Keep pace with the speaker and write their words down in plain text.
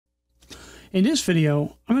In this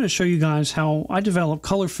video, I'm going to show you guys how I develop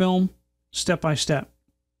color film step by step.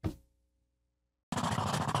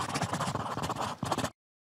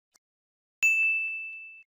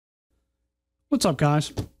 What's up,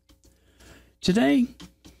 guys? Today,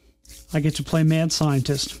 I get to play Mad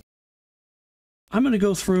Scientist. I'm going to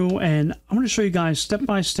go through and I'm going to show you guys step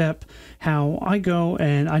by step how I go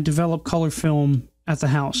and I develop color film at the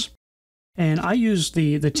house. And I use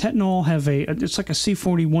the Tetanol, it's like a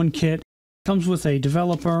C41 kit. Comes with a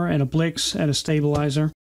developer and a blix and a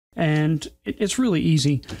stabilizer, and it's really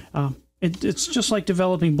easy. It's just like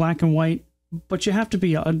developing black and white, but you have to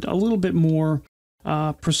be a little bit more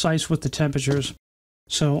precise with the temperatures.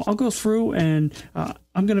 So I'll go through and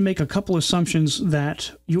I'm going to make a couple assumptions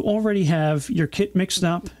that you already have your kit mixed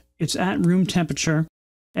up, it's at room temperature,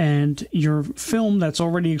 and your film that's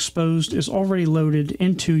already exposed is already loaded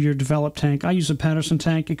into your develop tank. I use a Patterson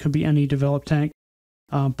tank, it could be any develop tank.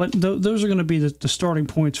 But those are going to be the starting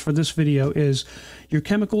points for this video. Is your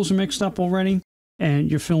chemicals are mixed up already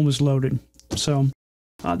and your film is loaded. So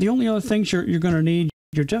the only other things you're going to need,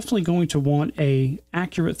 you're definitely going to want a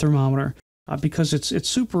accurate thermometer because it's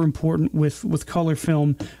super important with color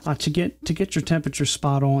film to get your temperature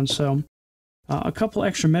spot on. So a couple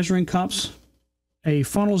extra measuring cups, a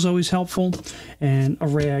funnel is always helpful, and a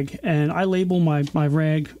rag. And I label my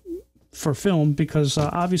rag for film because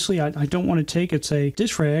obviously I don't want to take, it's a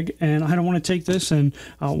dish rag, and I don't want to take this and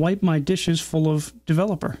wipe my dishes full of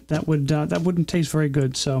developer. That wouldn't taste very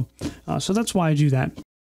good. So so that's why I do that.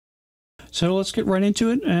 So let's get right into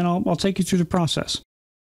it, and I'll take you through the process.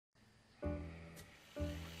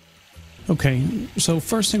 Okay, so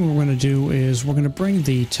first thing we're going to do is we're going to bring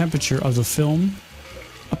the temperature of the film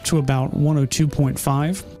up to about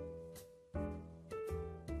 102.5.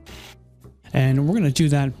 And we're going to do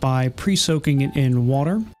that by pre-soaking it in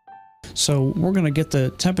water. So we're going to get the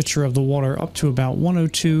temperature of the water up to about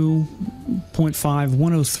 102.5,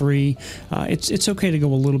 103. It's okay to go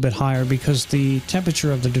a little bit higher because the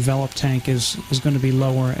temperature of the develop tank is going to be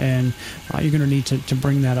lower, and you're going to need to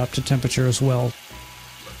bring that up to temperature as well.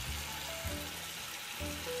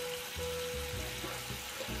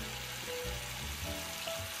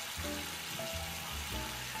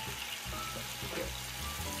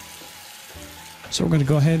 So we're going to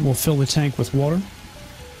go ahead and we'll fill the tank with water.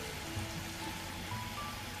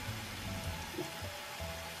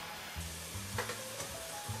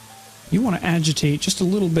 You want to agitate just a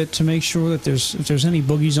little bit to make sure that if there's any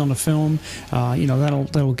boogies on the film, you know,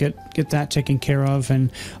 that'll get that taken care of,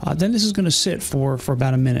 and then this is going to sit for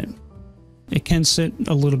about a minute. It can sit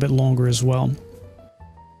a little bit longer as well.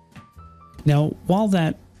 Now, while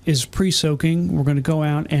that is pre-soaking, we're going to go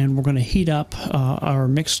out and we're going to heat up our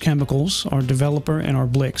mixed chemicals, our developer and our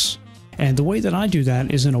blix. And the way that I do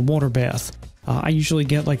that is in a water bath. I usually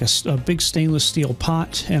get like a big stainless steel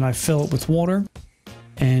pot and I fill it with water,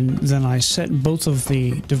 and then I set both of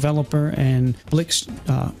the developer and blix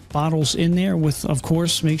bottles in there with, of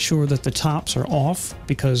course, make sure that the tops are off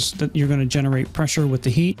because you're going to generate pressure with the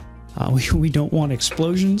heat. We don't want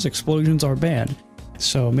explosions. Explosions are bad.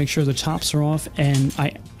 So make sure the tops are off, and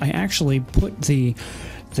I actually put the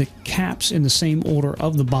caps in the same order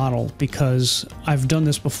of the bottle because I've done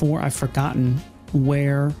this before. I've forgotten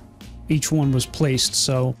where each one was placed,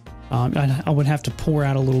 so I would have to pour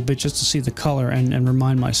out a little bit just to see the color and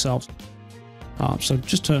remind myself. So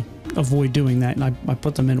just to avoid doing that, and I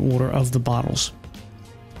put them in order of the bottles.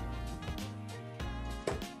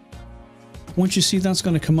 Once you see that's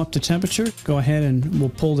going to come up to temperature, go ahead and we'll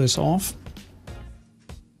pull this off.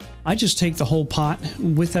 I just take the whole pot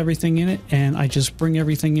with everything in it and I just bring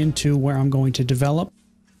everything into where I'm going to develop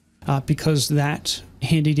because that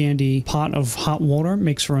handy dandy pot of hot water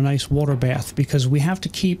makes for a nice water bath because we have to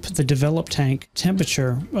keep the develop tank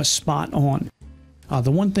temperature spot on.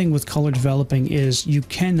 The one thing with color developing is you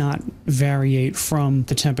cannot variate from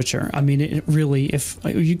the temperature. I mean, it really, if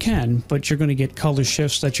you can, but you're going to get color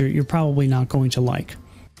shifts that you're probably not going to like.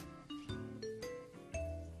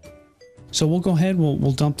 So we'll go ahead,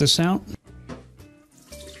 we'll dump this out.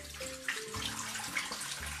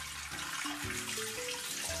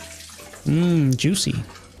 Juicy.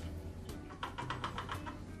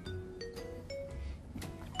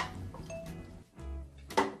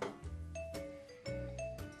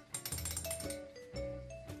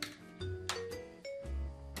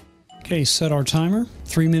 Okay, set our timer,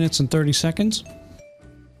 3 minutes and 30 seconds.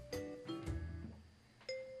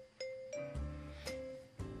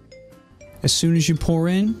 As soon as you pour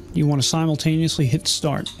in, you want to simultaneously hit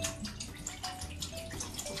start.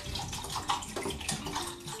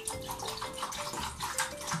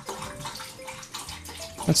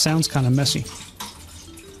 That sounds kind of messy.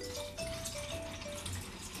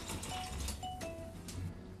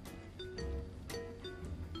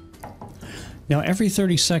 Now every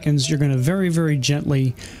 30 seconds you're going to very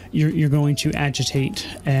gently you're going to agitate,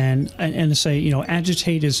 and to say, you know,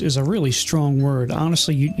 agitate is a really strong word.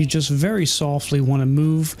 Honestly, you just very softly want to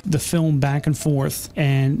move the film back and forth,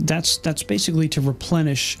 and that's basically to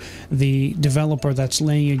replenish the developer that's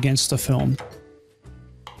laying against the film.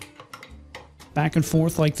 Back and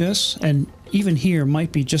forth like this, and even here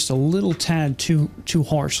might be just a little tad too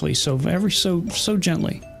harshly, so very so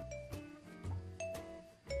gently.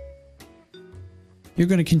 You're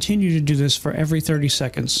going to continue to do this for every 30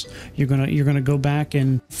 seconds. You're going to go back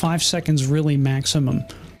in 5 seconds really maximum.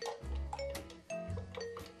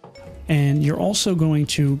 And you're also going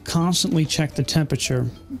to constantly check the temperature,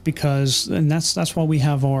 because, and that's why we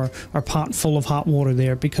have our pot full of hot water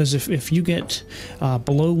there, because if you get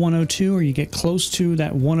below 102 or you get close to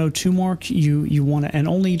that 102 mark, you want to, and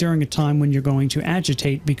only during a time when you're going to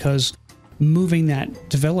agitate, because moving that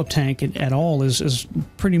develop tank at all is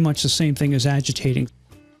pretty much the same thing as agitating.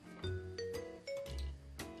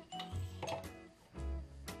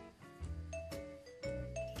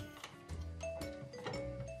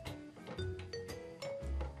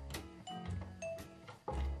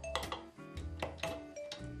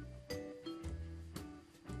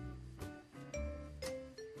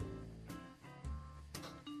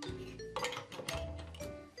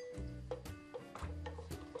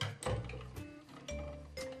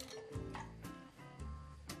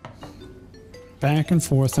 Back and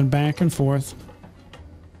forth and back and forth.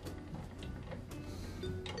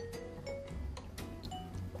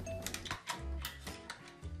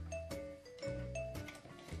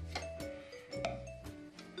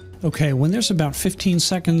 Okay, when there's about 15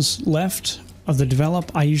 seconds left of the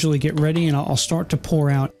develop, I usually get ready and I'll start to pour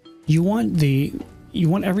out. You want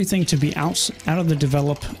everything to be out of the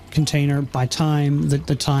develop container by time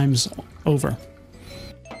the time's over.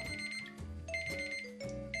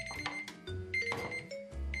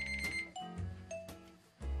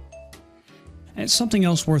 And something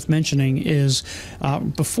else worth mentioning is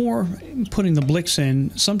before putting the blix in,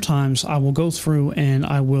 sometimes I will go through and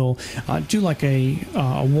I will do like a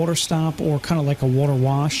water stop, or kind of like a water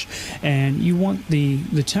wash, and you want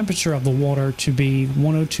the temperature of the water to be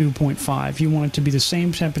 102.5. You want it to be the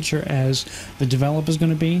same temperature as the develop is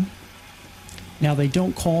going to be. Now, they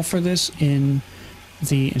don't call for this in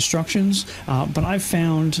the instructions, but I've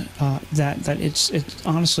found that it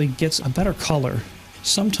honestly gets a better color.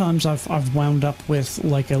 Sometimes I've wound up with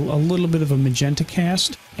like a little bit of a magenta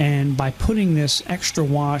cast, and by putting this extra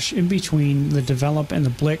wash in between the develop and the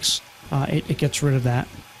blix, it gets rid of that.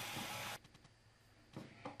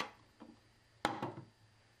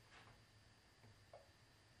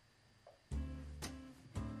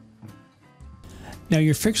 Now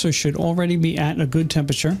your fixer should already be at a good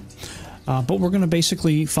temperature. But we're going to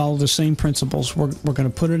basically follow the same principles. We're going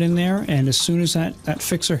to put it in there, and as soon as that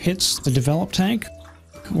fixer hits the develop tank,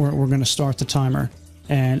 we're going to start the timer.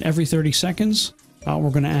 And every 30 seconds,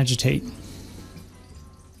 we're going to agitate.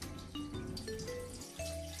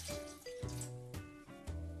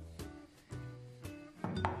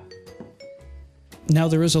 Now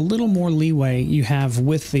there is a little more leeway you have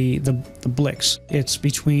with the blix. It's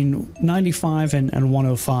between 95 and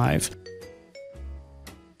 105.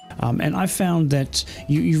 And I found that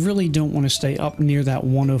you really don't want to stay up near that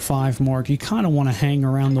 105 mark. You kind of want to hang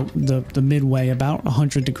around the midway, about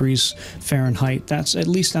 100 degrees Fahrenheit. At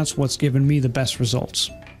least that's what's given me the best results.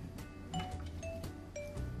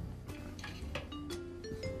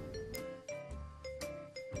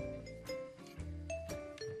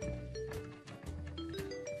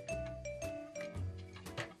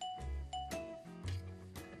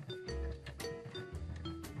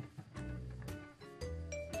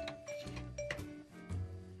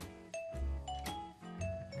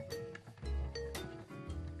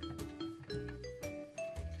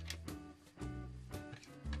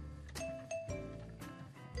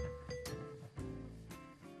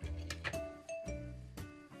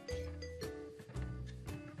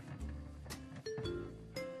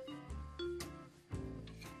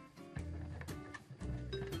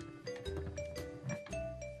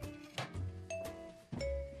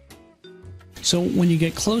 So when you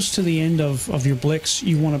get close to the end of your blix,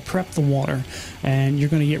 you want to prep the water, and you're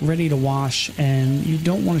going to get ready to wash, and you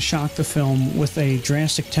don't want to shock the film with a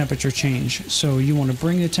drastic temperature change. So you want to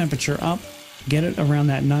bring the temperature up, get it around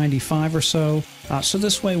that 95 or so. So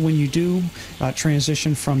this way, when you do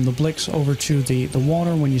transition from the blix over to the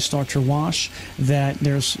water, when you start your wash, that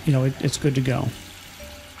there's, it's good to go.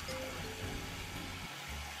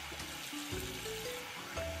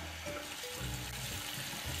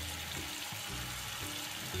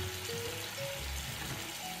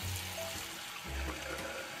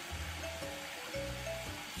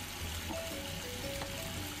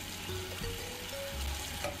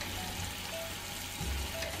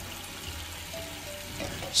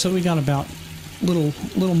 So we got about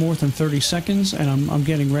little more than 30 seconds, and I'm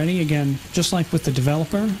getting ready. Again, just like with the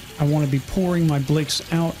developer, I want to be pouring my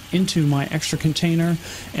blix out into my extra container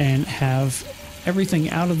and have everything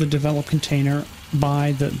out of the develop container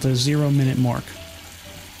by the 0-minute mark.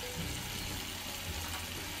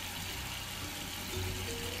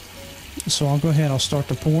 So I'll go ahead, I'll start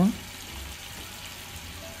to pour.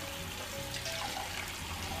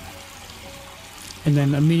 And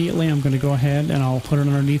then immediately I'm going to go ahead and I'll put it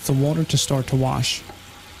underneath the water to start to wash.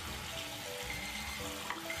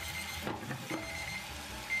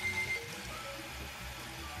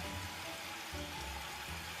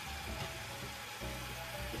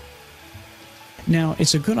 Now,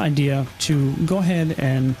 it's a good idea to go ahead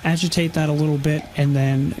and agitate that a little bit and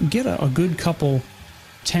then get a good couple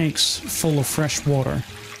tanks full of fresh water.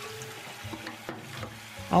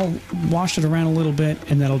 I'll wash it around a little bit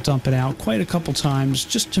and then I'll dump it out quite a couple times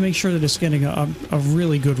just to make sure that it's getting a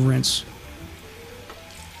really good rinse.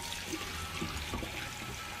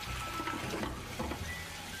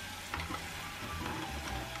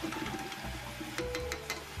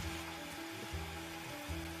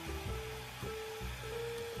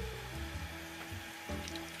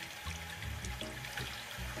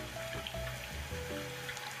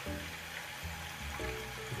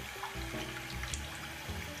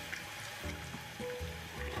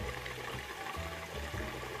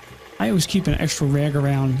 I always keep an extra rag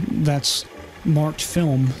around that's marked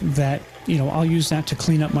film that, I'll use that to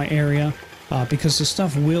clean up my area because the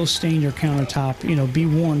stuff will stain your countertop. Be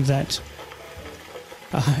warned that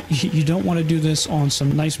you don't want to do this on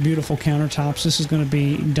some nice, beautiful countertops. This is going to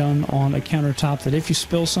be done on a countertop that if you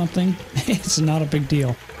spill something, it's not a big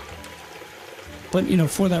deal. But,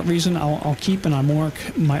 for that reason, I'll keep and I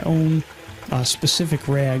mark my own specific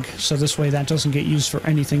rag, so this way that doesn't get used for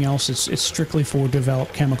anything else. It's strictly for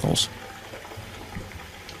developed chemicals.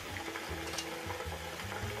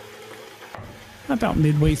 About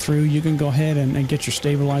midway through, you can go ahead and get your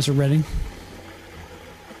stabilizer ready.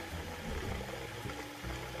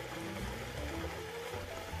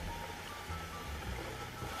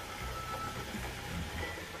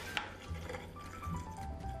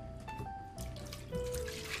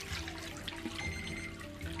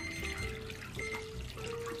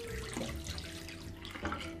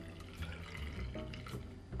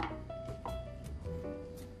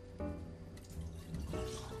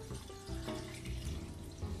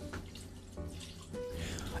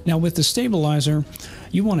 Now with the stabilizer,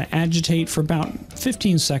 you want to agitate for about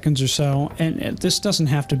 15 seconds or so, and this doesn't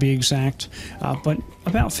have to be exact, but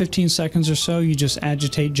about 15 seconds or so you just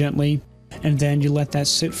agitate gently, and then you let that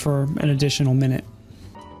sit for an additional minute.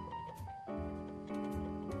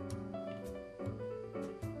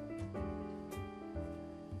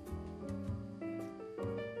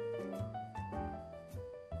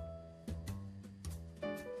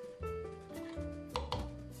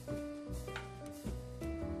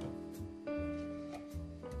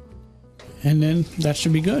 And then that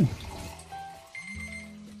should be good.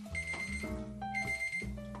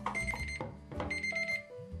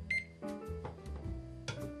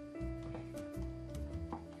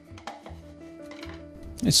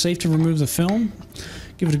 It's safe to remove the film,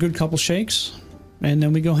 give it a good couple shakes, and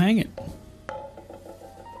then we go hang it.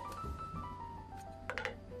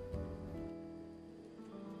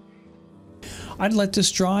 I'd let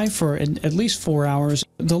this dry for at least 4 hours.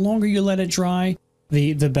 The longer you let it dry,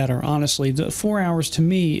 the better, honestly. The 4 hours to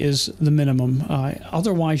me is the minimum.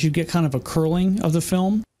 Otherwise, you get kind of a curling of the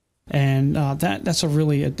film, and that's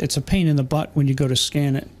it's a pain in the butt when you go to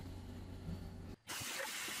scan it.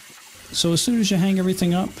 So as soon as you hang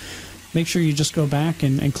everything up, make sure you just go back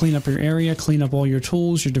and clean up your area, clean up all your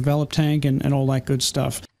tools, your develop tank, and all that good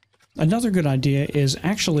stuff. Another good idea is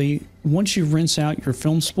actually, once you rinse out your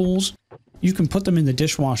film spools, you can put them in the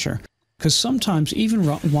dishwasher. Because sometimes, even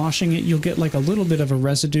washing it, you'll get like a little bit of a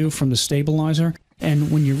residue from the stabilizer,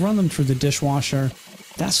 and when you run them through the dishwasher,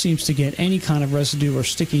 that seems to get any kind of residue or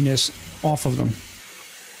stickiness off of them.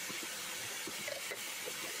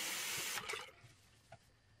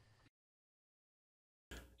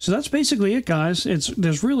 So that's basically it, guys.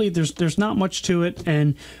 There's not much to it,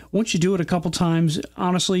 and once you do it a couple times,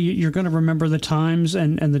 honestly, you're going to remember the times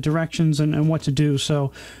and the directions and what to do.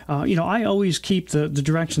 So, I always keep the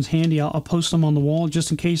directions handy. I'll post them on the wall just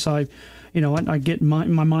in case I get my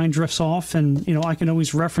mind drifts off, and I can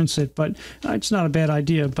always reference it. But it's not a bad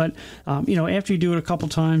idea. But after you do it a couple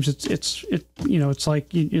times, it's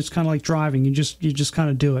kind of like driving. You just kind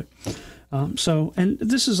of do it. And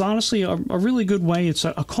this is honestly a really good way. It's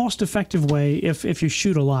a cost-effective way if you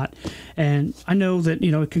shoot a lot. And I know that,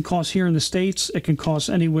 it can cost here in the States, it can cost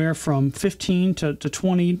anywhere from $15 to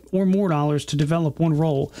 $20 or more to develop one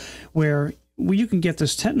roll, where you can get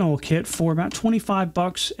this Tetanol kit for about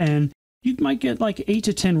 $25, and you might get like 8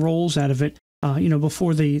 to 10 rolls out of it,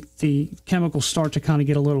 before the chemicals start to kind of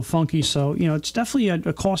get a little funky. So, it's definitely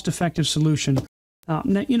a cost-effective solution.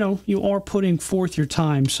 Now, you are putting forth your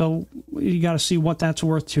time, so you got to see what that's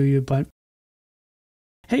worth to you. But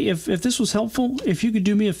hey, if this was helpful, if you could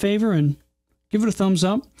do me a favor and give it a thumbs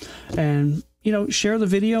up, and share the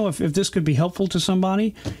video if this could be helpful to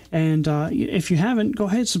somebody. And if you haven't, go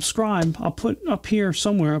ahead, subscribe. I'll put up here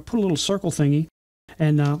somewhere, I'll put a little circle thingy,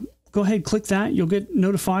 and go ahead, click that. You'll get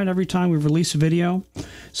notified every time we release a video.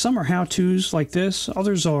 Some are how-tos like this.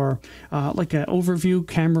 Others are like an overview,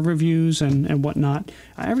 camera reviews, and whatnot.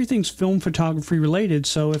 Everything's film photography related,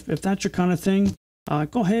 so if that's your kind of thing,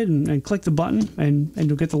 go ahead and click the button, and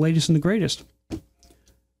you'll get the latest and the greatest.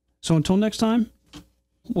 So until next time,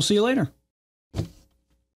 we'll see you later.